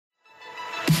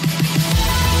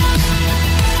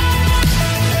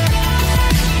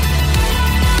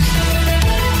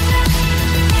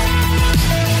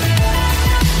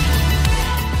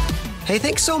Hey,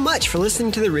 thanks so much for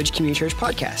listening to the Ridge Community Church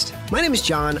podcast. My name is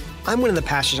John. I'm one of the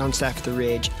pastors on staff at the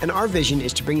Ridge, and our vision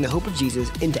is to bring the hope of Jesus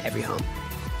into every home.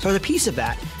 So as a piece of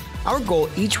that, our goal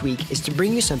each week is to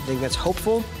bring you something that's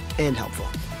hopeful and helpful.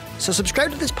 So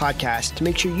subscribe to this podcast to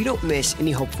make sure you don't miss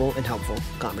any hopeful and helpful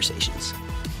conversations.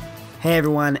 Hey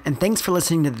everyone, and thanks for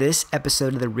listening to this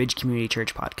episode of the Ridge Community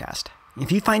Church podcast.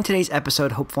 If you find today's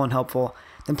episode hopeful and helpful,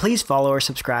 then please follow or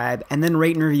subscribe, and then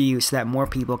rate and review so that more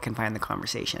people can find the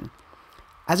conversation.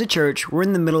 As a church, we're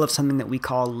in the middle of something that we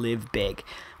call Live Big,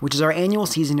 which is our annual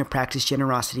season to practice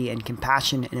generosity and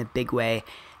compassion in a big way,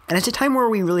 and it's a time where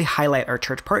we really highlight our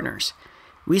church partners.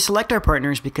 We select our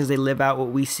partners because they live out what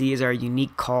we see as our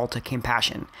unique call to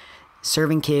compassion,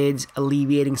 serving kids,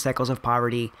 alleviating cycles of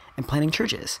poverty, and planting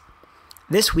churches.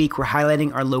 This week, we're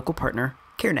highlighting our local partner,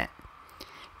 CareNet.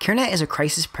 CareNet is a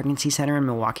crisis pregnancy center in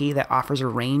Milwaukee that offers a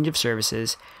range of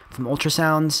services from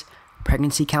ultrasounds,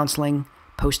 pregnancy counseling,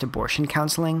 post-abortion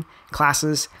counseling,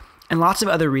 classes, and lots of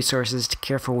other resources to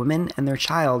care for women and their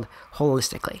child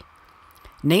holistically.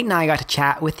 Nate and I got to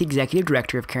chat with the executive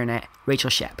director of CareNet,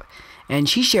 Rachel Schepp, and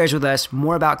she shares with us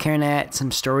more about CareNet,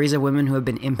 some stories of women who have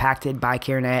been impacted by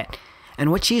CareNet,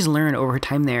 and what she's learned over her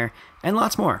time there, and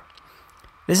lots more.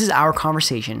 This is our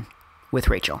conversation with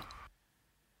Rachel.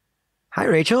 Hi,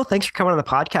 Rachel. Thanks for coming on the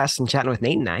podcast and chatting with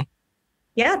Nate and I.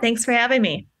 Yeah, thanks for having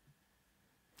me.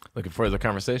 Looking forward to the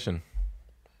conversation.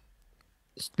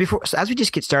 So as we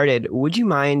just get started, would you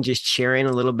mind just sharing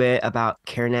a little bit about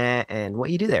CareNet and what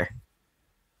you do there?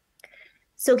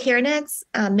 So CareNet's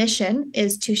mission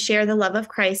is to share the love of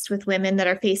Christ with women that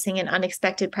are facing an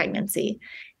unexpected pregnancy.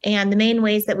 And the main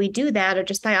ways that we do that are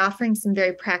just by offering some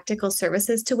very practical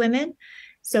services to women.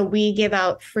 So we give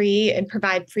out free and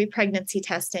provide free pregnancy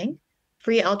testing,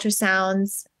 free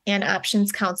ultrasounds, and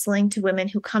options counseling to women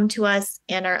who come to us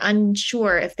and are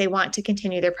unsure if they want to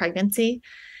continue their pregnancy.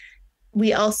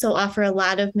 We also offer a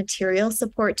lot of material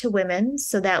support to women.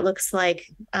 So that looks like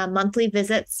monthly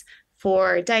visits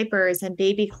for diapers and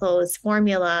baby clothes,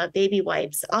 formula, baby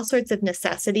wipes, all sorts of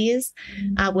necessities.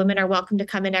 Women are welcome to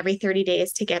come in every 30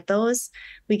 days to get those.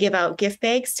 We give out gift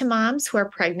bags to moms who are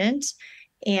pregnant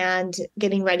and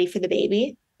getting ready for the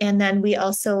baby. And then we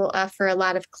also offer a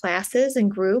lot of classes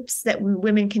and groups that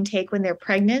women can take when they're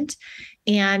pregnant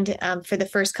and for the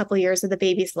first couple of years of the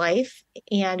baby's life.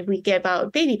 And we give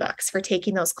out baby bucks for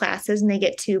taking those classes, and they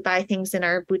get to buy things in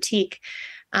our boutique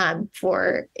in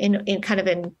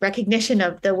recognition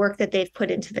of the work that they've put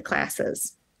into the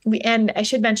classes. And I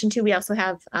should mention too, we also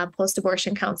have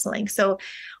post-abortion counseling. So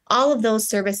all of those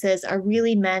services are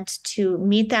really meant to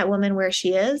meet that woman where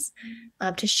she is,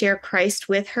 to share Christ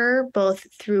with her, both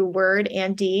through word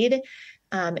and deed,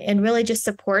 and really just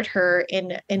support her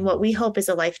in what we hope is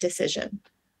a life decision.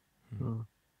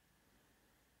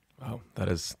 Wow,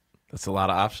 that's a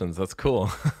lot of options. That's cool.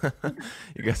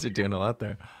 You guys are doing a lot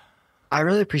there. I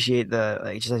really appreciate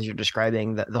just as you're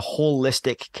describing the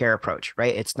holistic care approach,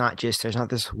 right? It's not just, there's not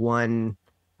this one,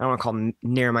 I don't want to call it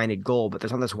narrow-minded goal, but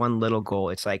there's not this one little goal.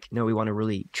 It's like, no, we want to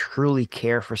really truly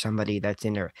care for somebody that's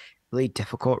in a really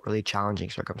difficult, really challenging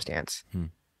circumstance.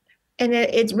 And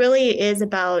it really is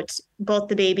about both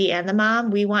the baby and the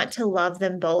mom. We want to love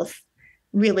them both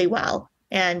really well.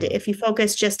 And if you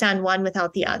focus just on one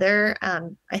without the other,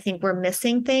 I think we're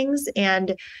missing things.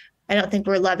 And I don't think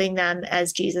we're loving them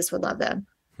as Jesus would love them.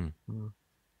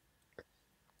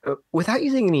 Without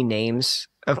using any names,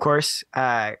 of course,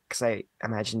 because I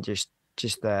imagine just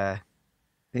the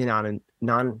anonymous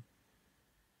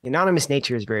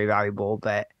nature is very valuable.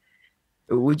 But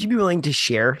would you be willing to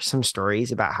share some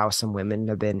stories about how some women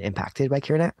have been impacted by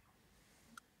CareNet?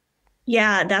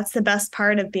 Yeah, that's the best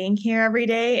part of being here every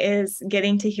day, is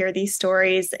getting to hear these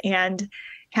stories and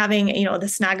having, the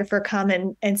sonographer come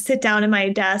and sit down at my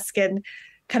desk and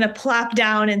kind of plop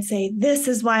down and say, this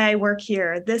is why I work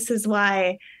here. This is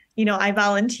why, I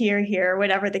volunteer here,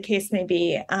 whatever the case may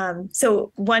be.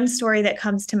 So one story that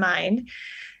comes to mind,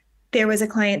 there was a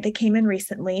client that came in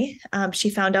recently. She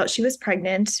found out she was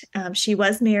pregnant. She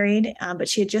was married, but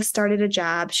she had just started a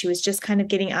job. She was just kind of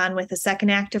getting on with the second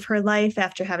act of her life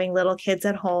after having little kids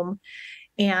at home.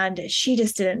 And she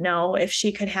just didn't know if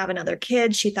she could have another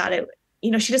kid. She thought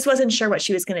she just wasn't sure what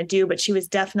she was going to do, but she was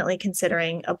definitely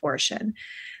considering abortion.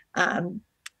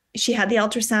 She had the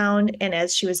ultrasound, and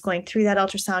as she was going through that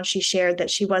ultrasound, she shared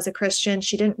that she was a Christian.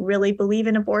 She didn't really believe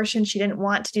in abortion. She didn't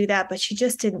want to do that, but she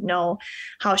just didn't know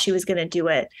how she was going to do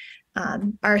it.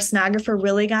 Our sonographer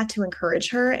really got to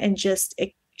encourage her and just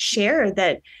share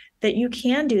that you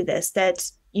can do this, that,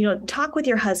 talk with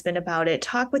your husband about it,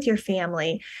 talk with your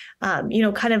family,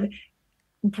 kind of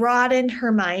broadened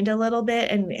her mind a little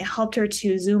bit and helped her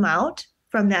to zoom out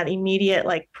from that immediate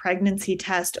like pregnancy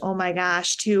test, oh my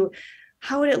gosh, to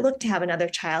how would it look to have another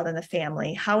child in the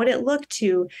family? How would it look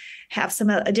to have some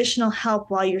additional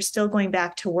help while you're still going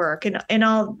back to work? And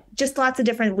all just lots of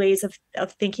different ways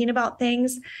of thinking about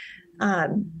things.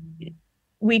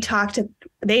 They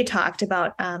talked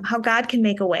about how God can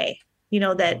make a way,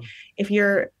 that if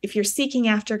you're seeking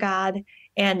after God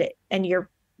and you're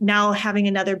now having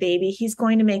another baby, he's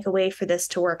going to make a way for this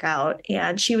to work out.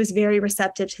 And she was very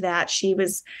receptive to that. She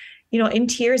was, in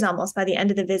tears almost by the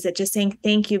end of the visit, just saying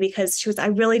thank you, because she was, I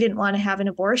really didn't want to have an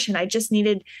abortion. I just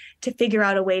needed to figure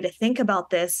out a way to think about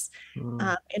this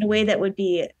in a way that would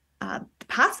be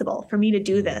possible for me to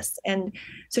do this. And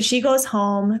so she goes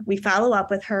home, we follow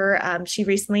up with her. She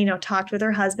recently, talked with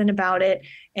her husband about it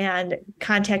and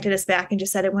contacted us back and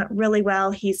just said it went really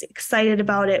well. He's excited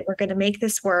about it. We're going to make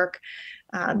this work.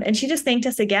 And she just thanked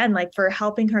us again, like for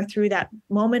helping her through that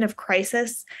moment of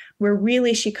crisis where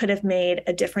really she could have made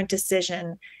a different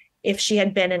decision if she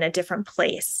had been in a different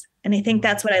place. And I think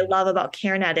that's what I love about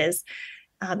CareNet is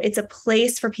it's a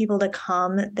place for people to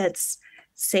come that's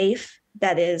safe,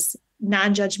 that is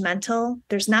non-judgmental.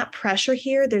 There's not pressure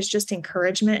here. There's just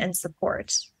encouragement and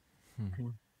support. Mm-hmm.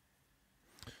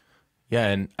 Yeah.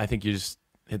 And I think you just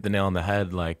hit the nail on the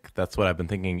head. Like, that's what I've been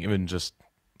thinking, even just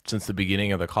since the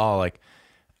beginning of the call. Like,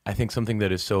 I think something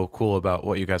that is so cool about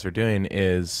what you guys are doing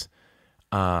is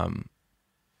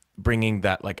bringing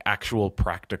that like actual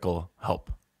practical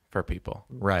help for people,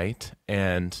 right?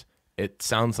 And it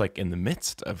sounds like in the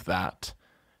midst of that,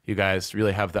 you guys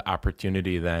really have the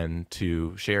opportunity then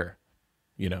to share,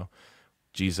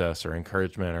 Jesus or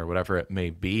encouragement or whatever it may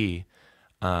be.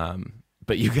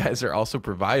 But you guys are also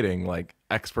providing like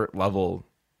expert level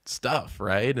stuff,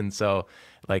 right? And so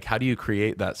like, how do you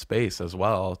create that space as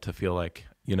well to feel like,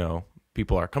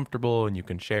 people are comfortable and you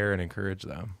can share and encourage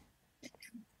them?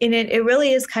 And it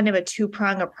really is kind of a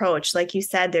two-prong approach. Like you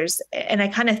said, and I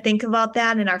kind of think about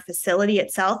that in our facility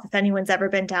itself. If anyone's ever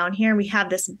been down here, we have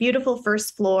this beautiful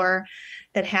first floor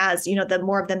that has, the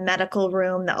more of the medical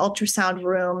room, the ultrasound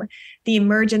room, the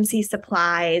emergency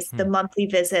supplies, the monthly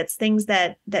visits, things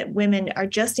that women are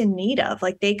just in need of.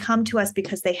 Like they come to us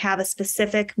because they have a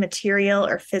specific material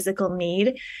or physical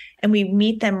need. And we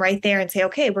meet them right there and say,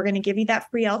 okay, we're going to give you that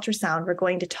free ultrasound. We're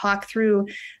going to talk through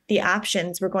the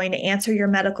options. We're going to answer your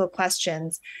medical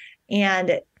questions.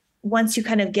 And once you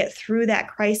kind of get through that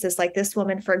crisis, like this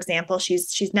woman, for example,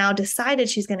 she's now decided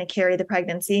she's going to carry the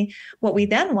pregnancy. What we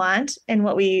then want and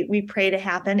what we pray to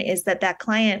happen is that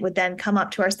client would then come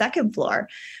up to our second floor,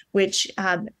 which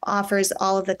offers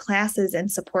all of the classes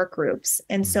and support groups.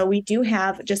 And so we do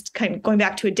have, just kind of going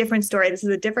back to a different story, this is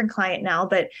a different client now,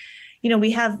 but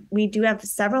we do have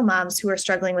several moms who are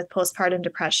struggling with postpartum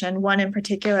depression. One in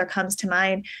particular comes to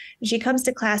mind. She comes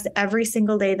to class every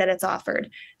single day that it's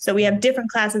offered. So we have different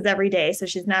classes every day. So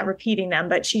she's not repeating them,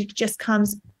 but she just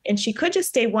comes, and she could just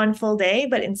stay one full day,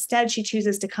 but instead she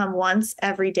chooses to come once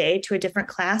every day to a different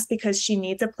class because she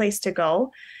needs a place to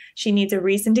go. She needs a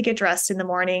reason to get dressed in the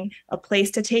morning, a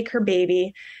place to take her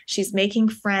baby. She's making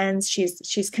friends.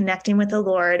 She's connecting with the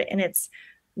Lord, and it's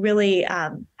really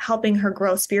helping her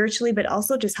grow spiritually, but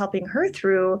also just helping her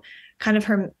through kind of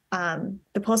her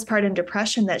the postpartum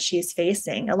depression that she's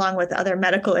facing, along with other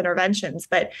medical interventions.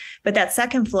 But that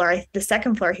second floor, the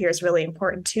second floor here is really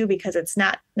important too, because it's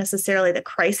not necessarily the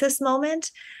crisis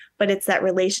moment, but it's that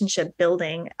relationship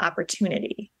building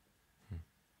opportunity.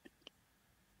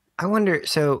 I wonder,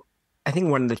 so I think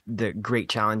one of the great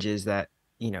challenges that,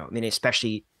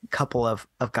 especially a couple of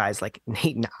guys like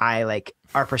Nate and I, like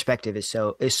our perspective is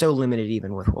so limited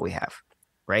even with what we have.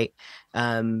 Right.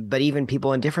 But even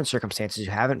people in different circumstances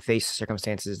who haven't faced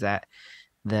circumstances that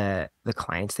the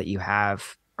clients that you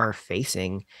have are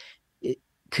facing,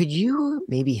 could you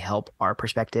maybe help our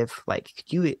perspective? Like,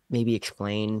 could you maybe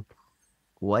explain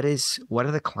what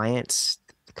are the clients,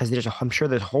 because I'm sure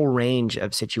there's a whole range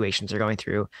of situations they're going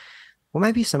through. What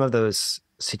might be some of those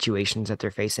situations that they're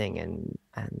facing, and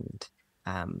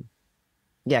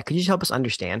could you just help us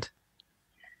understand?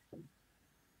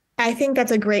 I think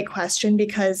that's a great question,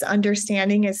 because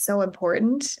understanding is so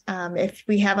important. If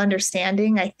we have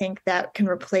understanding, I think that can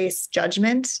replace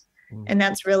judgment. And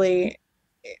that's really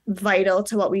vital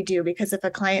to what we do, because if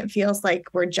a client feels like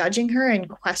we're judging her and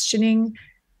questioning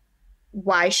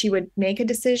why she would make a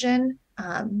decision,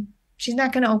 she's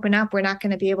not going to open up. We're not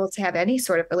going to be able to have any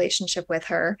sort of relationship with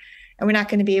her, and we're not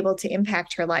going to be able to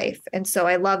impact her life. And so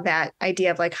I love that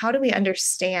idea of like, how do we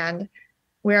understand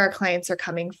where our clients are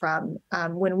coming from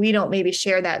when we don't maybe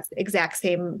share that exact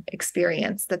same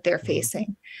experience that they're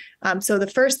facing. So the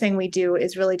first thing we do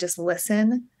is really just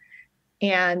listen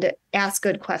and ask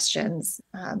good questions,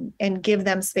 and give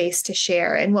them space to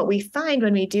share. And what we find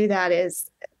when we do that is,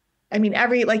 I mean,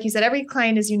 like you said, every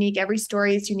client is unique, every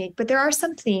story is unique, but there are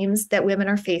some themes that women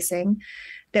are facing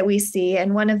that we see.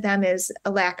 And one of them is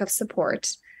a lack of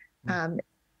support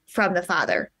from the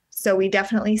father. So we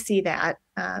definitely see that.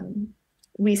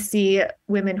 We see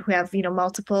women who have,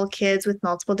 multiple kids with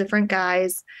multiple different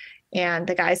guys, and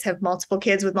the guys have multiple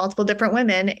kids with multiple different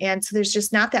women. And so there's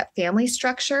just not that family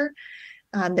structure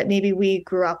that maybe we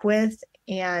grew up with,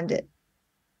 and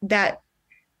that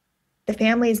the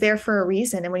family is there for a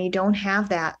reason. And when you don't have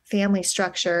that family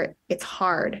structure, it's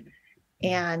hard.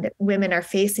 And women are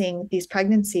facing these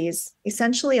pregnancies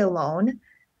essentially alone,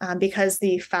 because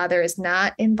the father is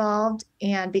not involved,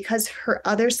 and because her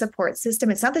other support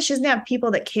system, it's not that she doesn't have people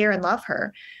that care and love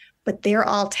her, but they're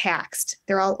all taxed.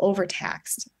 They're all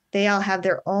overtaxed. They all have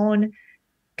their own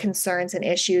concerns and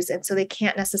issues. And so they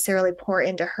can't necessarily pour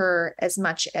into her as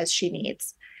much as she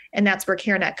needs. And that's where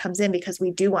CareNet comes in, because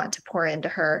we do want to pour into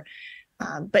her.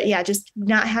 But yeah, just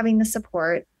not having the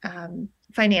support,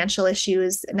 financial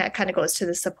issues, and that kind of goes to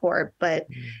the support. But,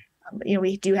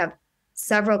 we do have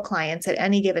several clients at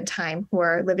any given time who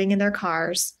are living in their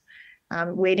cars,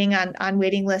 waiting on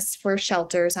waiting lists for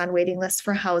shelters, on waiting lists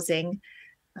for housing.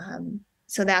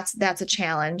 So that's a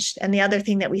challenge. And the other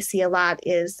thing that we see a lot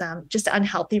is just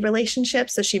unhealthy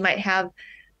relationships. So she might have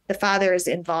the father is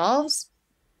involved,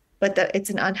 but it's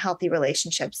an unhealthy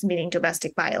relationships, meaning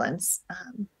domestic violence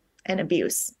and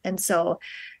abuse. And so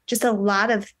just a lot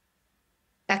of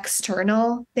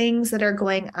external things that are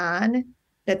going on,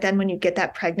 that then when you get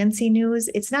that pregnancy news,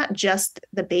 it's not just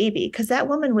the baby, because that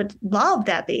woman would love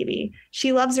that baby.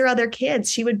 She loves her other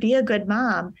kids. She would be a good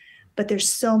mom. But there's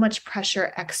so much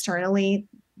pressure externally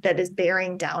that is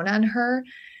bearing down on her,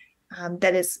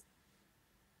 that is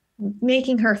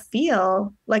making her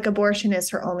feel like abortion is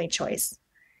her only choice.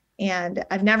 And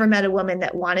I've never met a woman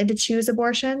that wanted to choose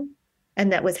abortion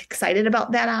and that was excited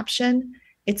about that option.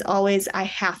 It's always, I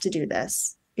have to do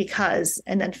this because,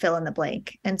 and then fill in the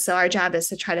blank. And so our job is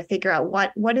to try to figure out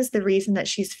what is the reason that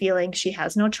she's feeling she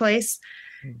has no choice,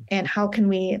 and how can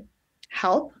we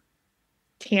help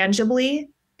tangibly,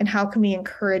 and how can we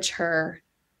encourage her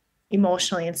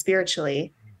emotionally and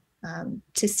spiritually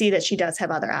to see that she does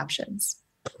have other options.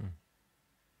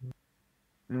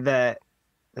 There's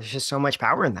just so much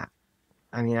power in that.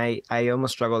 I mean, I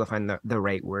almost struggle to find the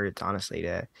right words, honestly,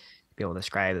 to be able to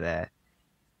describe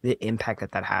the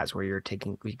impact that has, where you're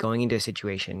going into a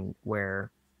situation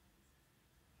where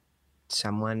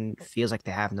someone feels like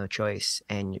they have no choice,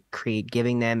 and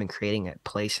giving them and creating a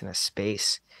place and a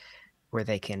space where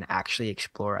they can actually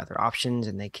explore other options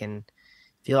and they can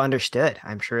feel understood,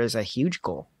 I'm sure is a huge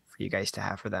goal for you guys to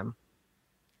have for them.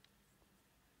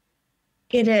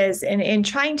 It is. And in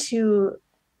trying to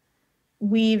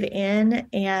weave in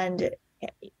and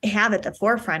have at the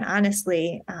forefront,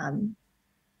 honestly,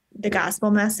 the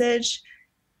gospel message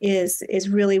is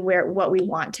really what we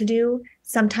want to do.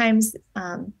 Sometimes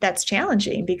that's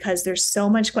challenging because there's so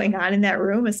much going on in that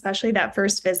room, especially that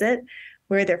first visit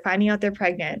where they're finding out they're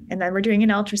pregnant, and then we're doing an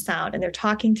ultrasound and they're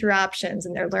talking through options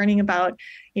and they're learning about,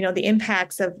 the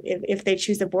impacts of if they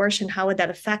choose abortion, how would that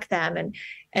affect them?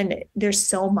 And there's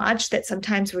so much that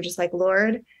sometimes we're just like,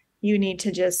 Lord, you need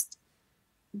to just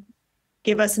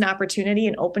give us an opportunity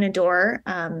and open a door.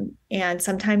 And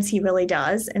sometimes he really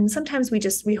does. And sometimes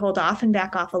we hold off and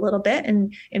back off a little bit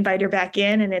and invite her back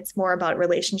in. And it's more about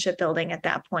relationship building at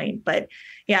that point. But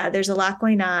yeah, there's a lot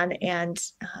going on. And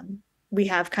we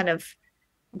have kind of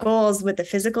goals with the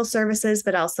physical services,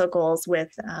 but also goals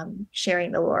with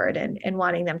sharing the Lord and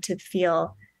wanting them to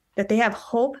feel that they have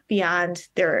hope beyond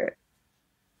their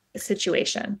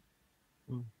situation.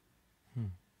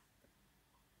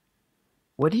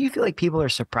 What do you feel like people are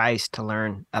surprised to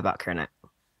learn about CareNet?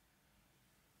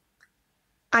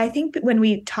 I think when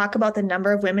we talk about the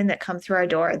number of women that come through our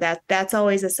door, that's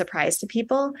always a surprise to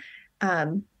people.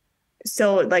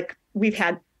 So like we've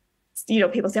had,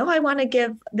 people say, oh, I want to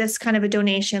give this kind of a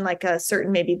donation, like a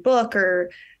certain maybe book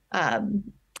or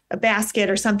a basket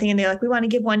or something. And they're like, we want to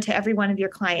give one to every one of your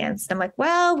clients. And I'm like,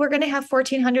 well, we're going to have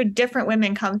 1,400 different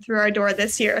women come through our door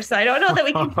this year. So I don't know that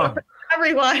we can do it for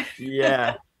everyone.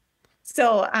 Yeah.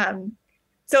 So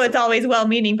it's always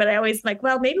well-meaning, but I always like,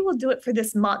 well, maybe we'll do it for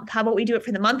this month. How about we do it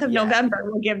for the month of November?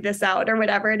 We'll give this out or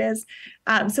whatever it is.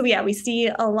 So yeah, we see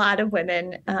a lot of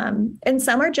women, and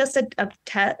some are just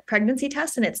a pregnancy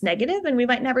test and it's negative and we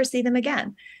might never see them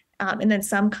again. And then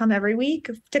some come every week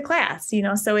to class,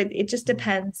 so it just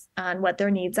depends on what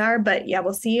their needs are. But yeah,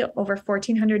 we'll see over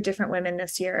 1,400 different women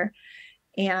this year.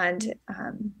 And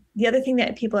the other thing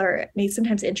that people are maybe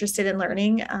sometimes interested in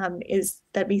learning is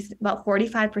that about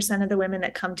 45% of the women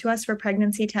that come to us for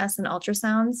pregnancy tests and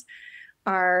ultrasounds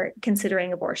are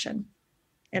considering abortion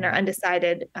and are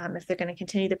undecided if they're going to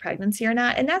continue the pregnancy or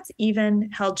not. And that's even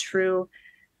held true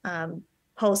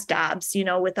post-Dobbs,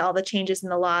 with all the changes in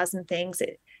the laws and things.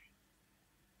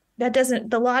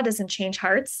 The law doesn't change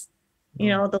hearts.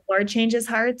 The Lord changes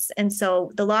hearts. And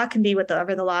so the law can be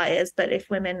whatever the law is, but if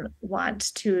women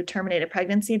want to terminate a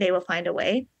pregnancy, they will find a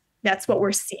way. That's what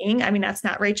we're seeing. I mean, that's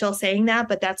not Rachel saying that,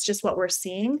 but that's just what we're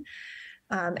seeing.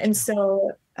 And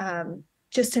so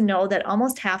just to know that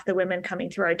almost half the women coming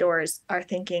through our doors are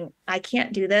thinking, I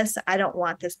can't do this. I don't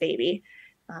want this baby.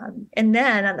 And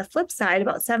then on the flip side,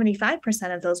 about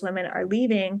 75% of those women are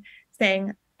leaving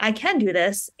saying, I can do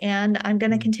this and I'm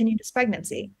going to continue this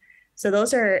pregnancy. So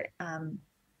those are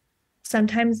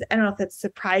sometimes, I don't know if it's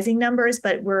surprising numbers,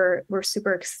 but we're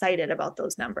super excited about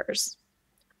those numbers.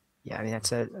 Yeah, I mean,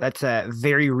 that's a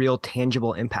very real,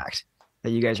 tangible impact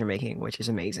that you guys are making, which is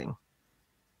amazing.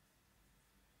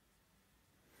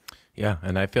 Yeah,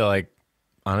 and I feel like,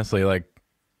 honestly, like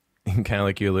kind of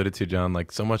like you alluded to, John,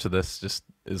 like so much of this just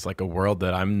is like a world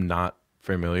that I'm not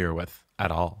familiar with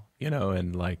at all,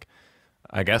 and like,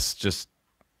 I guess just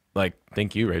like,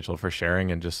 thank you, Rachel, for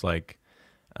sharing, and just like,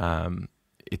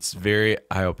 it's very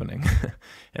eye-opening.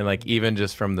 And like, even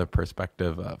just from the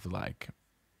perspective of like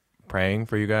praying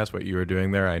for you guys, what you were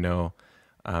doing there, I know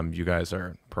you guys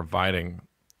are providing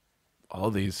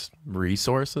all these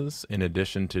resources in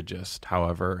addition to just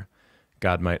however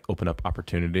God might open up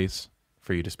opportunities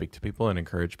for you to speak to people and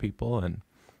encourage people. And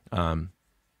I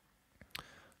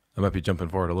might be jumping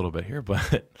forward a little bit here,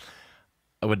 but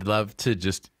I would love to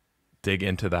just dig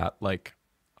into that, like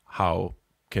how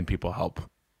can people help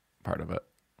part of it?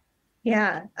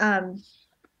 Yeah.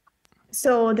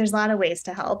 So there's a lot of ways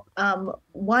to help.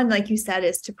 One, like you said,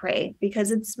 is to pray, because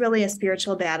it's really a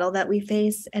spiritual battle that we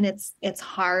face. And it's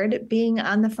hard being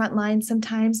on the front line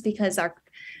sometimes, because our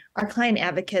client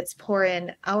advocates pour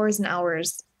in hours and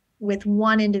hours with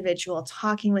one individual,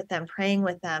 talking with them, praying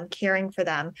with them, caring for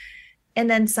them. And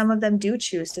then some of them do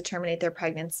choose to terminate their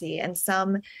pregnancy, and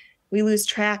some we lose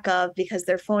track of because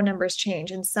their phone numbers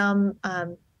change, and some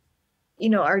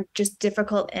are just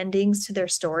difficult endings to their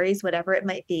stories, whatever it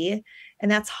might be. And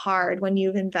that's hard when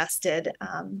you've invested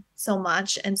so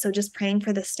much. And so just praying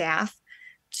for the staff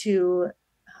to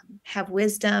have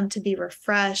wisdom, to be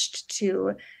refreshed,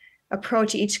 to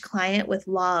approach each client with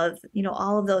love,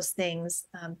 all of those things.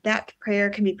 That prayer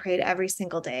can be prayed every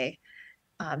single day.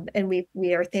 And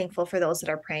we are thankful for those that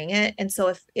are praying it. And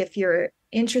so if you're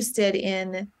interested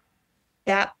in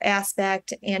that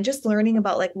aspect and just learning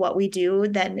about like what we do,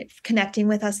 then connecting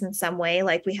with us in some way,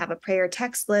 like we have a prayer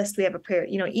text list, we have a prayer,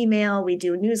 email, we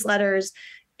do newsletters,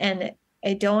 and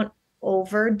I don't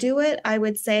overdo it, I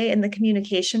would say, in the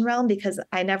communication realm, because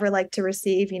I never like to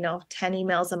receive, 10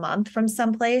 emails a month from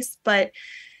someplace. But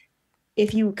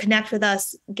if you connect with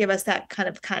us, give us that kind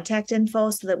of contact info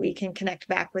so that we can connect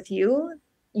back with you,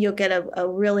 you'll get a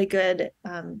really good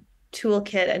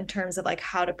toolkit in terms of like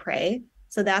how to pray.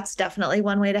 So that's definitely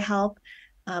one way to help.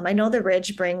 I know the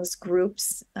Ridge brings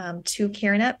groups to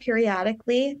CareNet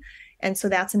periodically. And so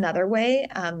that's another way.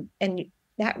 And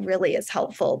that really is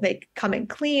helpful. They come in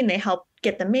clean, they help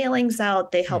get the mailings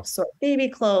out, they help sort baby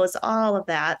clothes, all of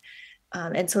that.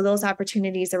 And so those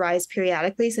opportunities arise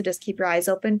periodically. So just keep your eyes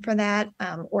open for that,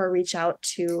 or reach out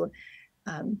to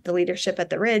the leadership at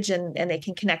the Ridge, and they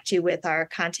can connect you with our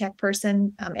contact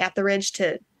person at the Ridge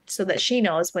so that she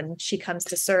knows when she comes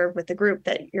to serve with the group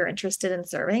that you're interested in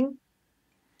serving.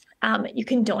 You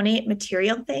can donate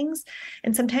material things,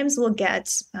 and sometimes we'll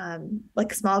get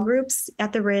like small groups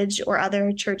at the Ridge or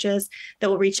other churches that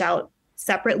will reach out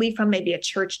separately from maybe a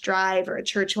church drive or a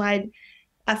church-wide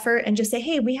effort and just say,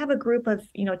 hey, we have a group of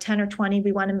 10 or 20,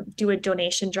 we want to do a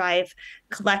donation drive,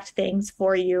 collect things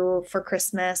for you for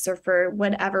Christmas or for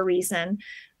whatever reason.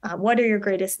 What are your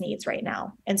greatest needs right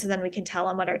now? And so then we can tell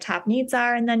them what our top needs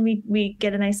are, and then we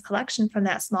get a nice collection from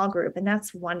that small group, and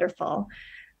that's wonderful.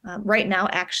 Right now,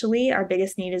 actually, our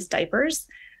biggest need is diapers.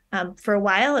 For a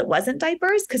while, it wasn't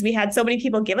diapers because we had so many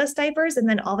people give us diapers. And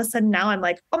then all of a sudden now I'm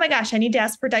like, oh my gosh, I need to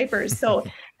ask for diapers. So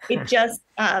it just,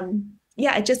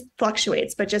 it just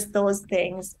fluctuates, but just those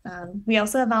things. We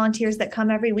also have volunteers that come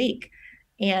every week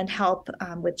and help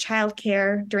with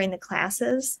childcare during the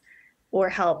classes, or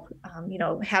help,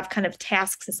 have kind of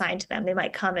tasks assigned to them. They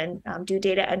might come and do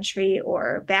data entry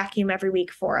or vacuum every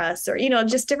week for us, or,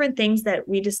 just different things that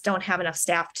we just don't have enough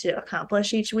staff to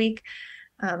accomplish each week.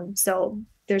 So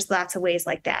there's lots of ways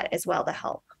like that as well to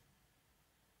help.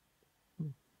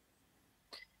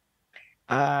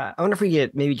 I wonder if we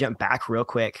could maybe jump back real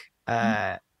quick.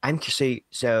 I'm curious.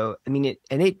 So, I mean,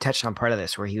 it touched on part of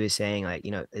this where he was saying, like,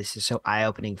 this is so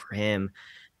eye-opening for him.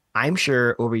 I'm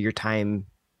sure over your time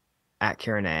at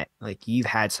CareNet, like you've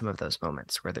had some of those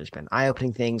moments where there's been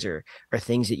eye-opening things or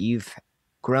things that you've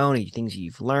grown, or things that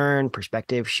you've learned,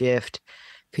 perspective shift.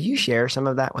 Could you share some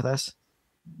of that with us?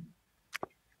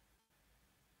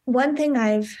 One thing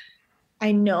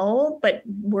I know, but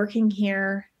working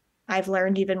here, I've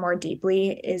learned even more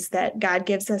deeply is that God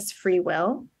gives us free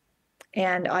will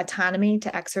and autonomy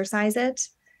to exercise it.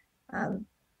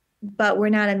 But we're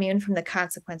not immune from the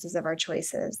consequences of our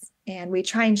choices. And we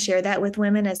try and share that with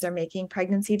women as they're making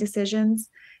pregnancy decisions.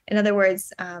 In other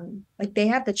words, like they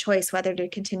have the choice whether to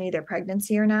continue their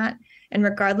pregnancy or not. And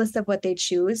regardless of what they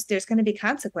choose, there's going to be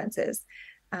consequences.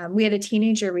 We had a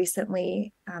teenager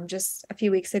recently, just a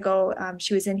few weeks ago.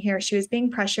 She was in here. She was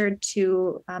being pressured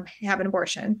to have an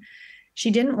abortion. She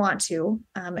didn't want to.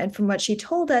 And from what she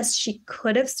told us, she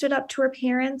could have stood up to her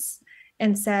parents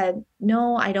and said,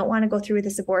 no, I don't want to go through with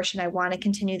this abortion. I want to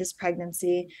continue this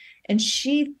pregnancy. And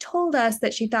she told us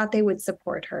that she thought they would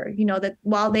support her, that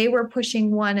while they were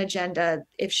pushing one agenda,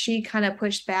 if she kind of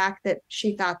pushed back, that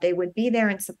she thought they would be there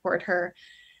and support her.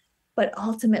 But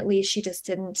ultimately, she just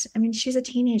didn't. I mean, she's a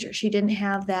teenager. She didn't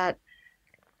have the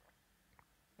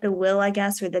will, I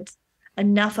guess, or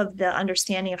enough of the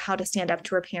understanding of how to stand up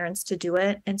to her parents to do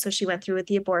it. And so she went through with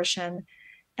the abortion,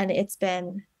 and it's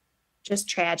been just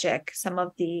tragic. Some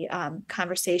of the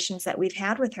conversations that we've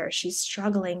had with her, she's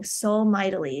struggling so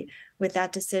mightily with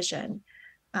that decision.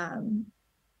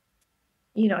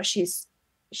 She's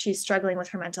struggling with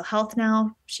her mental health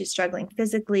now. She's struggling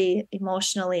physically,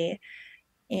 emotionally,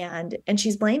 and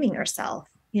she's blaming herself,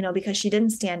 because she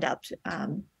didn't stand up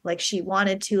like she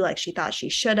wanted to, like she thought she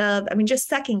should have. I mean, just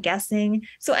second guessing.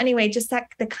 So anyway, just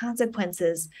the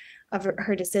consequences of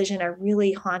her decision are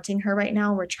really haunting her right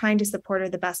now. We're trying to support her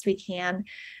the best we can.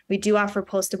 We do offer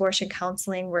post-abortion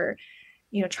counseling. We're,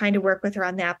 trying to work with her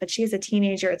on that, but she is a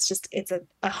teenager. It's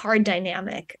a hard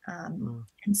dynamic.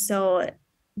 And so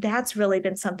that's really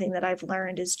been something that I've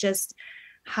learned, is just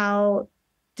how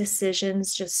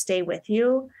decisions just stay with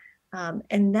you.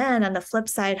 And then on the flip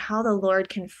side, how the Lord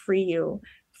can free you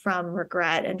from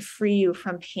regret and free you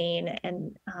from pain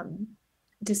and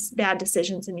bad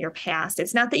decisions in your past.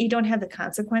 It's not that you don't have the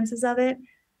consequences of it,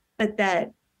 but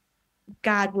that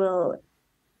God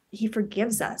He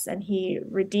forgives us and He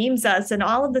redeems us, and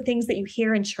all of the things that you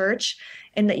hear in church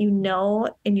and that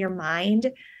in your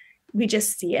mind, we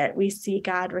just see it. We see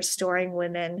God restoring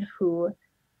women who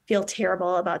feel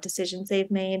terrible about decisions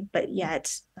they've made, but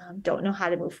yet don't know how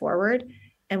to move forward.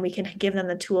 And we can give them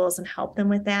the tools and help them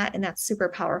with that. And that's super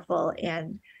powerful.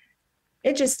 And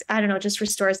it just, I don't know, just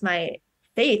restores my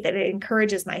faith, and it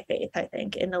encourages my faith, I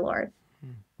think, in the Lord.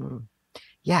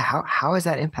 Yeah. How has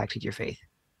that impacted your faith?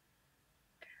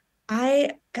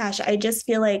 I just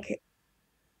feel like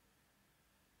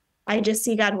I just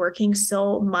see God working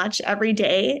so much every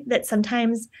day that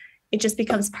sometimes it just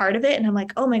becomes part of it. And I'm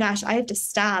like, oh my gosh, I have to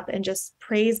stop and just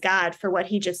praise God for what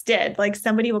He just did. Like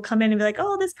somebody will come in and be like,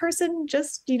 oh, this person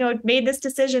just, made this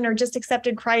decision or just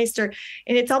accepted Christ, and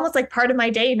it's almost like part of my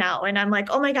day now. And I'm like,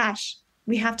 oh my gosh,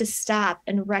 we have to stop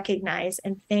and recognize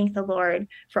and thank the Lord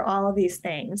for all of these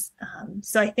things.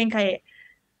 So I think I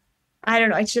don't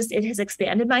know, it has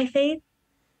expanded my faith,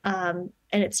 and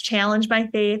it's challenged my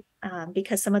faith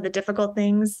because some of the difficult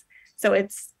things. So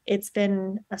it's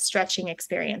been a stretching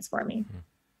experience for me.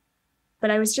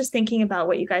 But I was just thinking about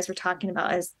what you guys were talking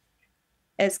about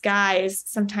as guys.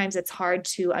 Sometimes it's hard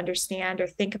to understand or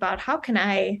think about, how can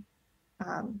I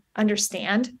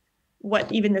understand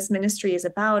what even this ministry is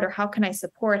about, or how can I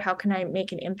support, how can I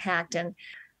make an impact? And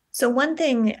so one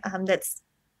thing that's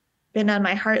been on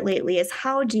my heart lately is,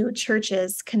 how do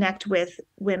churches connect with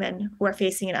women who are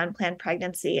facing an unplanned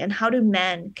pregnancy, and how do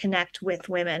men connect with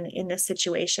women in this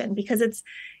situation? Because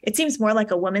it seems more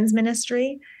like a women's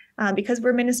ministry, because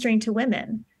we're ministering to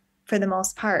women for the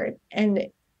most part. And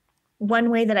one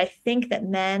way that I think that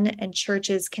men and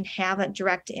churches can have a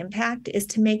direct impact is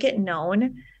to make it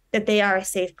known that they are a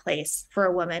safe place for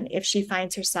a woman if she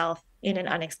finds herself in an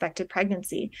unexpected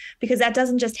pregnancy, because that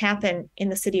doesn't just happen in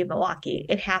the city of Milwaukee.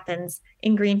 It happens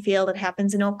in Greenfield. It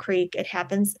happens in Oak Creek. It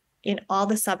happens in all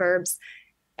the suburbs,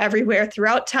 everywhere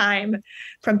throughout time,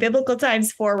 from biblical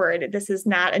times forward. This is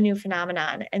not a new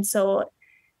phenomenon. And so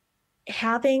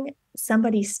having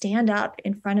somebody stand up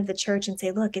in front of the church and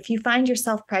say, look, if you find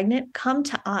yourself pregnant, come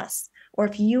to us. Or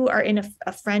if you are in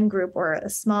a friend group or a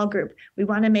small group, we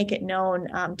want to make it known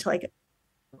to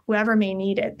whoever may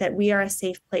need it, that we are a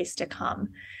safe place to come.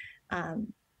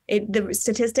 The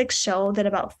statistics show that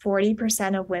about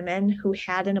 40% of women who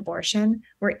had an abortion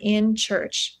were in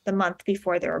church the month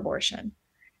before their abortion.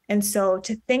 And so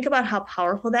to think about how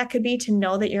powerful that could be, to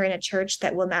know that you're in a church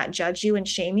that will not judge you and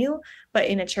shame you, but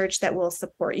in a church that will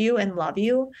support you and love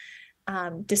you,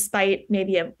 despite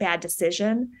maybe a bad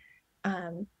decision,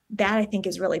 that I think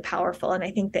is really powerful. And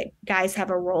I think that guys have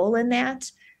a role in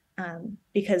that,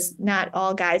 because not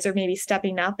all guys are maybe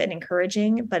stepping up and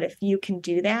encouraging, but if you can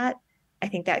do that, I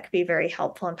think that could be very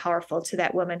helpful and powerful to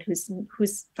that woman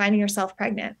who's finding herself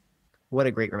pregnant. What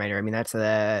a great reminder. I mean, that's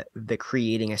the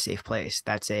creating a safe place.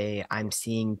 That's I'm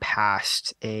seeing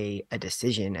past a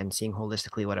decision and seeing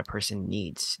holistically what a person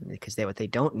needs, because what they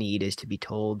don't need is to be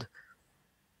told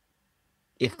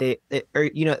if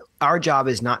our job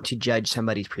is not to judge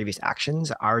somebody's previous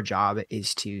actions. Our job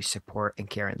is to support and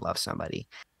care and love somebody.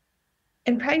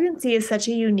 And pregnancy is such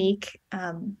a unique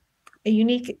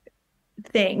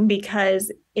thing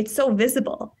because it's so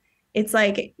visible. It's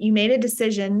like you made a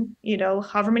decision,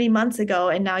 however many months ago,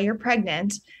 and now you're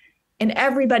pregnant and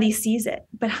everybody sees it.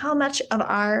 But how much of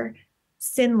our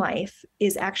sin life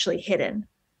is actually hidden?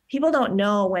 People don't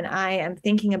know when I am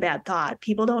thinking a bad thought.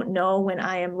 People don't know when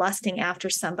I am lusting after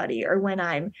somebody, or when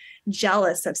I'm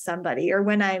jealous of somebody, or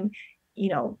when I'm,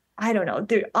 I don't know,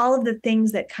 all of the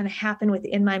things that kind of happen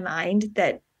within my mind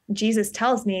that Jesus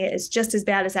tells me is just as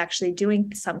bad as actually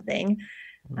doing something.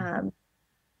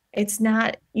 It's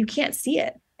not, you can't see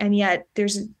it. And yet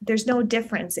there's no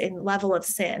difference in level of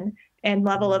sin and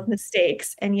level of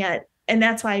mistakes. And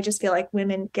that's why I just feel like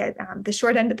women get the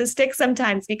short end of the stick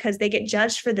sometimes, because they get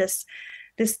judged for this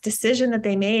decision that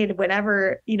they made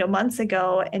whenever, months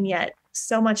ago. And yet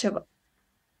so much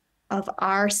of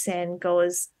our sin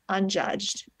goes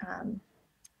unjudged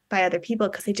by other people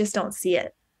because they just don't see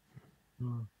it.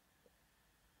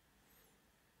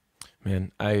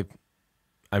 Man, I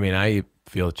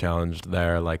feel challenged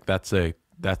there. Like that's a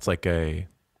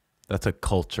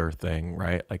culture thing,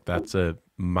 right? Like that's a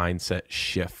mindset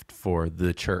shift for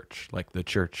the church, like the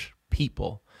church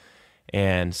people.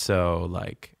 And so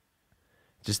like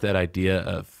just that idea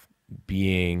of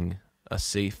being a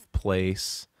safe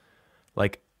place,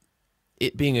 like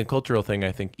it being a cultural thing,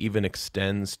 I think even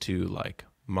extends to like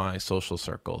my social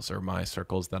circles or my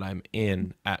circles that I'm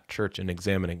in at church and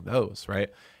examining those, right?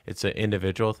 It's an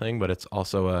individual thing, but it's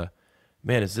also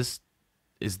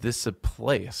is this a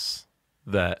place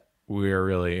that we're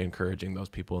really encouraging those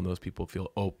people, and those people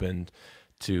feel open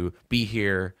to be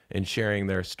here and sharing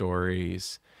their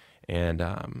stories. And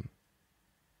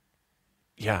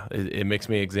it makes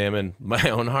me examine my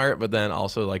own heart, but then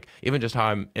also like even just how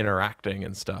I'm interacting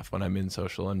and stuff when I'm in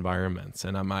social environments.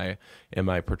 And am I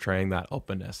portraying that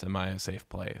openness? Am I a safe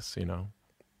place,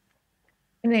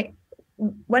 And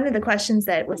one of the questions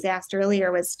that was asked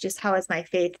earlier was just how has my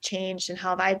faith changed and how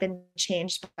have I been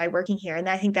changed by working here? And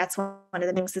I think that's one of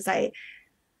the things is I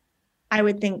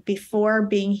would think before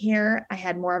being here, I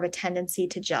had more of a tendency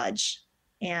to judge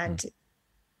and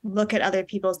look at other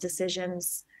people's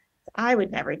decisions. I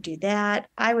would never do that.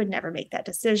 I would never make that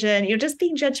decision. You're just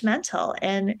being judgmental.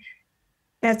 And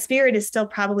that spirit is still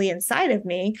probably inside of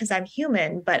me because I'm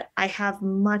human, but I have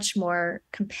much more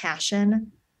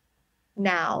compassion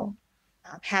now,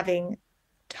 having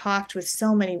talked with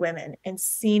so many women and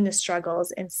seen the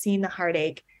struggles and seen the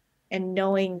heartache and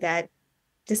knowing that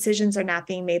decisions are not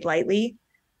being made lightly,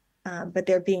 but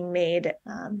they're being made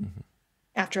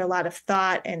after a lot of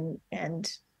thought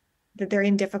and that they're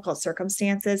in difficult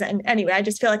circumstances. And anyway, I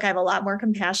just feel like I have a lot more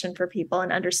compassion for people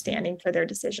and understanding for their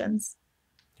decisions.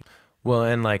 Well,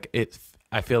 and like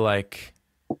I feel like,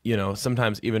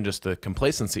 sometimes even just the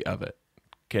complacency of it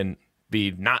can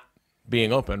be not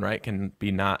being open, right? Can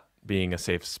be not being a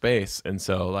safe space. And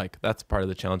so like, that's part of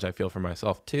the challenge I feel for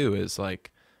myself too, is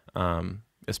like,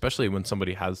 especially when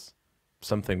somebody has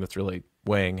something that's really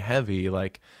weighing heavy,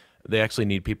 like they actually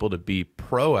need people to be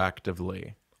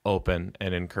proactively open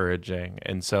and encouraging.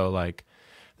 And so like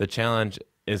the challenge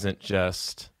isn't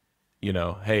just,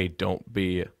 hey, don't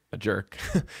be a jerk,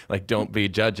 like don't be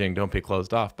judging, don't be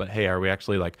closed off, but hey, are we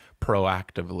actually like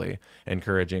proactively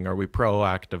encouraging? Are we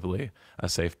proactively a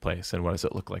safe place? And what does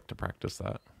it look like to practice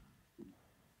that?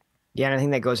 Yeah, and I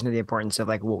think that goes into the importance of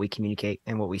like what we communicate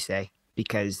and what we say,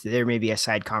 because there may be a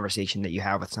side conversation that you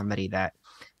have with somebody that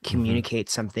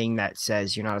communicates something that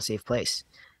says you're not a safe place,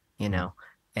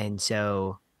 and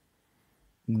so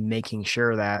making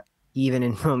sure that even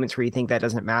in moments where you think that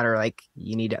doesn't matter, like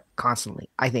you need to constantly,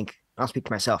 I think, I'll speak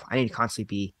to myself, I need to constantly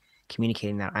be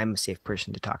communicating that I'm a safe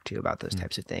person to talk to about those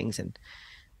types of things. And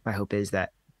my hope is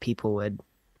that people would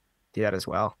do that as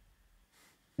well.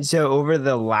 So over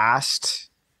the last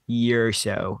year or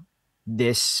so,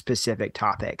 this specific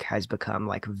topic has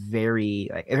become very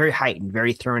heightened,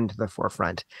 very thrown to the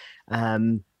forefront.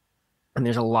 And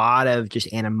there's a lot of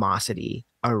just animosity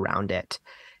around it.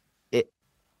 It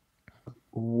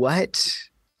what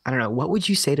I don't know, what would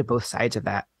you say to both sides of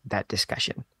that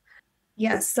discussion?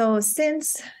 Yes. So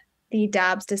since the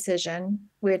Dobbs decision,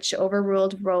 which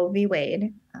overruled Roe v.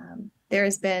 Wade,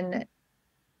 there's been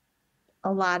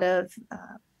a lot of,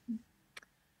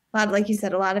 like you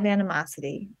said, a lot of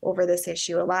animosity over this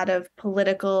issue, a lot of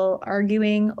political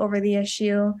arguing over the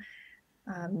issue.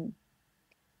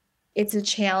 It's a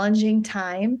challenging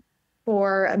time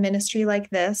for a ministry like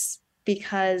this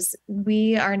because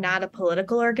we are not a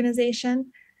political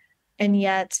organization, and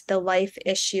yet the life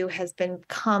issue has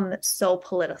become so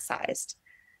politicized.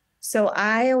 So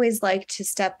I always like to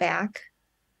step back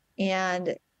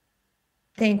and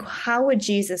think, how would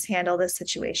Jesus handle this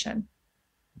situation?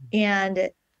 And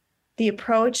the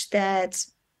approach that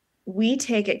we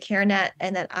take at CareNet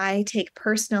and that I take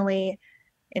personally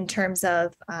in terms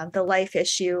of the life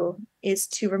issue is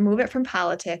to remove it from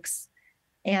politics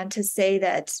and to say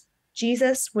that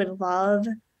Jesus would love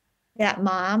that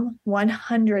mom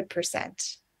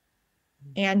 100%.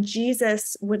 And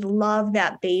Jesus would love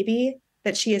that baby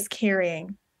that she is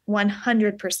carrying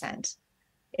 100%.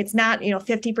 It's not,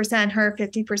 50% her,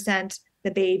 50%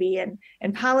 the baby,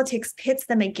 and politics pits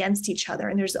them against each other.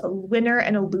 And there's a winner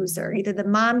and a loser. Either the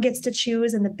mom gets to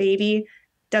choose and the baby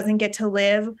doesn't get to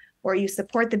live, or you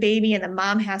support the baby and the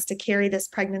mom has to carry this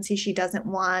pregnancy she doesn't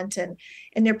want. And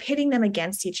they're pitting them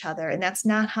against each other. And that's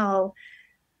not how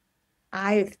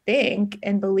I think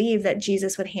and believe that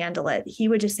Jesus would handle it. He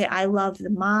would just say, I love the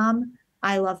mom,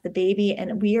 I love the baby,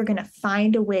 and we are going to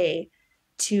find a way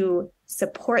to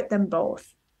support them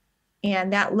both.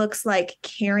 And that looks like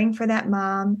caring for that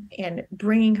mom and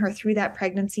bringing her through that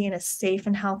pregnancy in a safe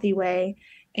and healthy way,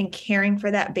 and caring for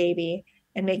that baby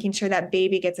and making sure that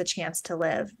baby gets a chance to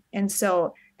live. And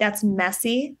so that's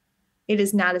messy. It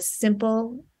is not a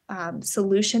simple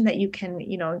solution that you can,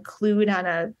 include on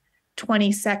a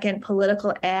 20-second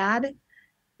political ad.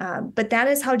 But that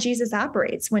is how Jesus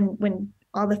operates. When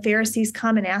all the Pharisees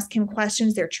come and ask him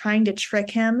questions, they're trying to trick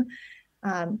him.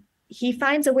 He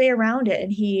finds a way around it, and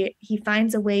he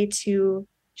finds a way to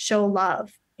show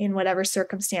love in whatever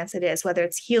circumstance it is, whether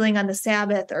it's healing on the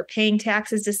Sabbath or paying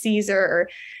taxes to Caesar, or,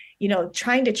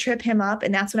 trying to trip him up.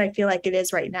 And that's what I feel like it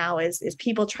is right now is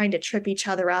people trying to trip each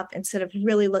other up instead of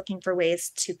really looking for ways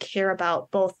to care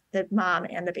about both the mom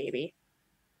and the baby.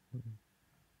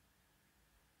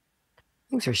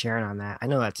 Thanks for sharing on that. I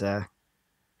know it's a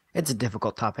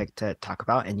difficult topic to talk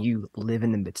about, and you live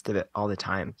in the midst of it all the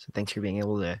time. So thanks for being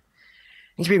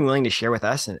willing to share with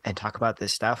us and talk about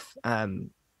this stuff. I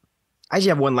just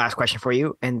have one last question for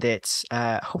you, and it's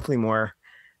hopefully more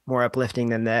uplifting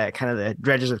than the kind of the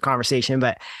dredges of the conversation.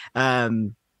 But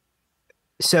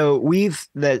so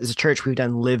as a church, we've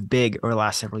done Live Big over the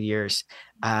last several years.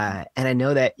 And I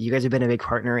know that you guys have been a big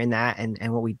partner in that and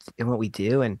what we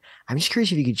do. And I'm just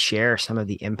curious if you could share some of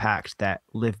the impact that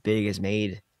Live Big has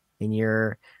made in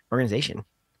your organization.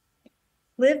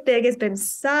 Live Big has been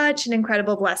such an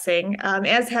incredible blessing,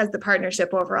 as has the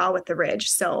partnership overall with the Ridge.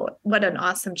 So what an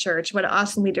awesome church, what an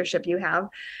awesome leadership you have.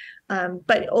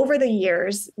 But over the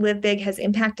years, Live Big has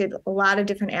impacted a lot of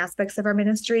different aspects of our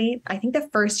ministry. I think the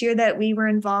first year that we were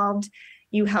involved,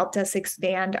 you helped us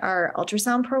expand our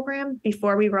ultrasound program.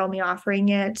 Before, we were only offering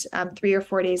it 3 or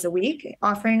 4 days a week,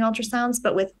 offering ultrasounds.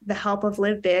 But with the help of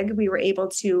Live Big, we were able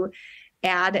to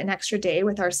add an extra day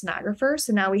with our sonographer.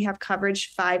 So now we have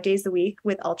coverage 5 days a week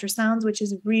with ultrasounds, which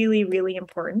is really, really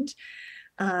important.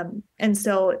 And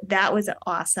so that was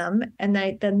awesome. And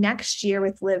then the next year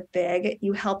with Live Big,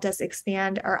 you helped us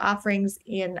expand our offerings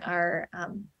in our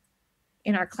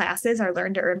classes, our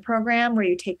Learn to Earn program, where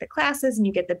you take the classes and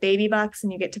you get the baby bucks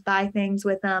and you get to buy things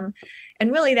with them.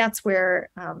 And really that's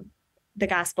where the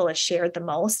gospel is shared the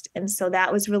most. And so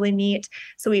that was really neat.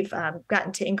 So we've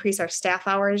gotten to increase our staff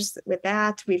hours with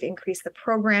that. We've increased the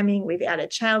programming. We've added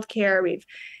childcare. We've,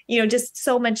 just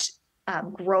so much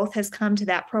growth has come to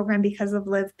that program because of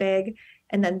Live Big.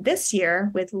 And then this year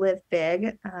with Live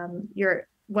Big,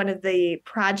 one of the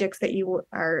projects that you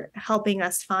are helping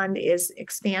us fund is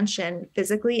expansion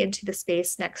physically into the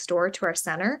space next door to our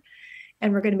center.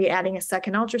 And we're going to be adding a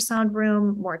second ultrasound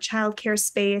room, more childcare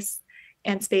space,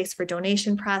 and space for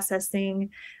donation processing.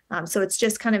 So it's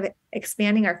just kind of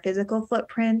expanding our physical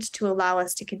footprint to allow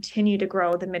us to continue to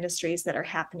grow the ministries that are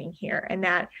happening here. And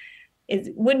that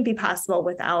wouldn't be possible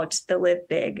without the Live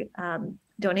Big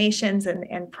donations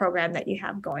and program that you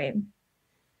have going.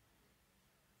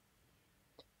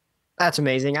 That's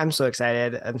amazing. I'm so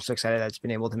excited. I'm so excited that it's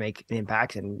been able to make an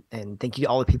impact, and thank you to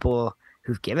all the people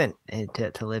who've given and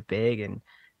to live big, and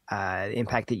the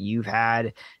impact that you've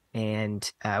had. And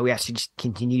we ask you to just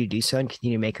continue to do so and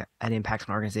continue to make an impact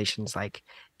on organizations like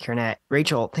CareNet.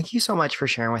 Rachel, thank you so much for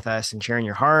sharing with us and sharing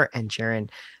your heart and sharing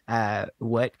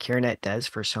what CareNet does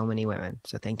for so many women.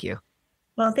 So thank you.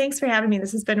 Well, thanks for having me.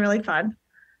 This has been really fun.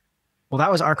 Well,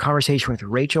 that was our conversation with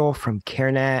Rachel from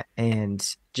CareNet, and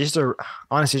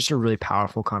honestly, just a really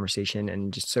powerful conversation,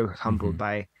 and just so humbled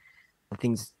by the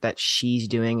things that she's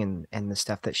doing and the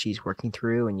stuff that she's working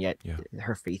through, and yet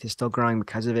her faith is still growing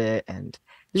because of it, and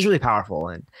it's really powerful.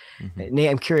 And Nate,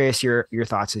 I'm curious your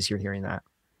thoughts as you're hearing that.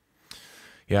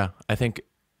 Yeah, I think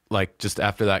like just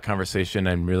after that conversation,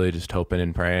 I'm really just hoping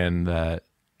and praying that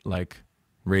like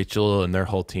Rachel and their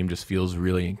whole team just feels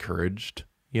really encouraged,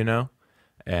 you know?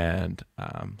 And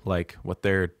like what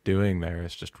they're doing there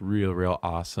is just real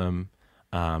awesome.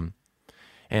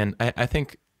 And I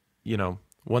think, you know,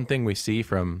 one thing we see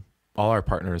from all our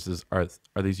partners are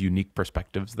these unique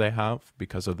perspectives they have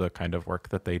because of the kind of work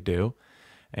that they do.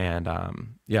 And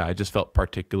I just felt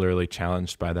particularly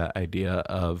challenged by that idea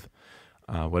of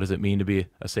what does it mean to be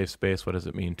a safe space? What does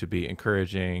it mean to be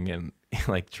encouraging? And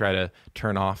like try to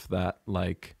turn off that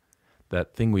like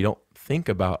that thing we don't think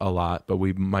about a lot, but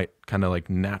we might kind of like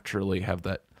naturally have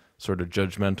that sort of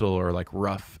judgmental or like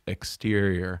rough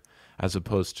exterior, as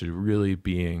opposed to really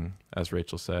being, as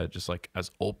Rachel said, just like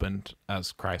as open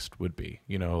as Christ would be,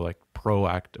 you know, like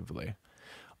proactively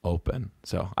open.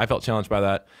 So I felt challenged by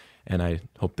that, and I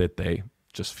hope that they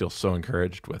just feel so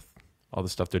encouraged with all the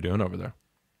stuff they're doing over there.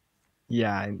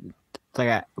 Yeah, it's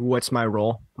like, what's my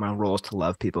role? My role is to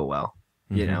love people well,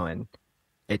 you know, and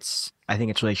I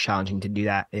think it's really challenging to do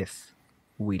that if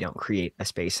we don't create a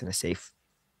space and a safe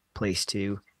place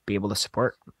to be able to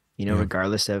support, you know,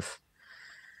 regardless of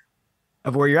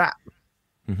where you're at.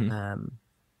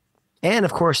 And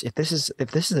of course, if this is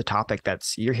a topic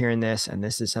that's you're hearing this and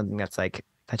this is something that's like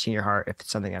touching your heart, if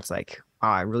it's something that's like, oh,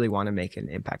 I really want to make an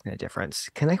impact and a difference,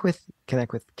 connect with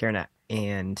CareNet,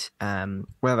 and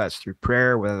whether that's through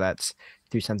prayer, whether that's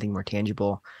through something more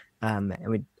tangible, and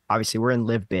we're in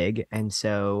Live Big, and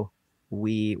so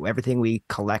everything we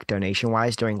collect donation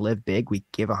wise during Live Big, we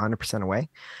give 100% away,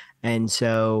 and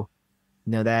so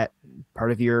know that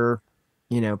part of your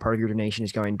donation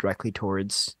is going directly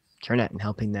towards CareNet and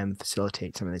helping them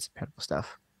facilitate some of this incredible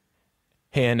stuff.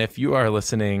 Hey, and if you are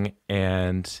listening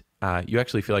and you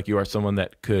actually feel like you are someone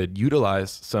that could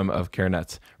utilize some of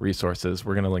CareNet's resources,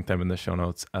 we're going to link them in the show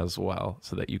notes as well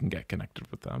so that you can get connected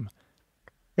with them.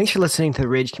 Thanks for listening to the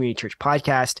Ridge Community Church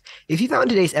podcast. If you found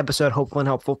today's episode hopeful and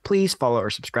helpful, please follow or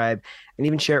subscribe, and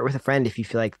even share it with a friend if you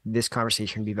feel like this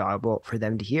conversation would be valuable for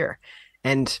them to hear.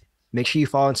 And make sure you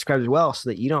follow and subscribe as well so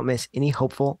that you don't miss any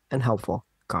hopeful and helpful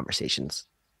conversations.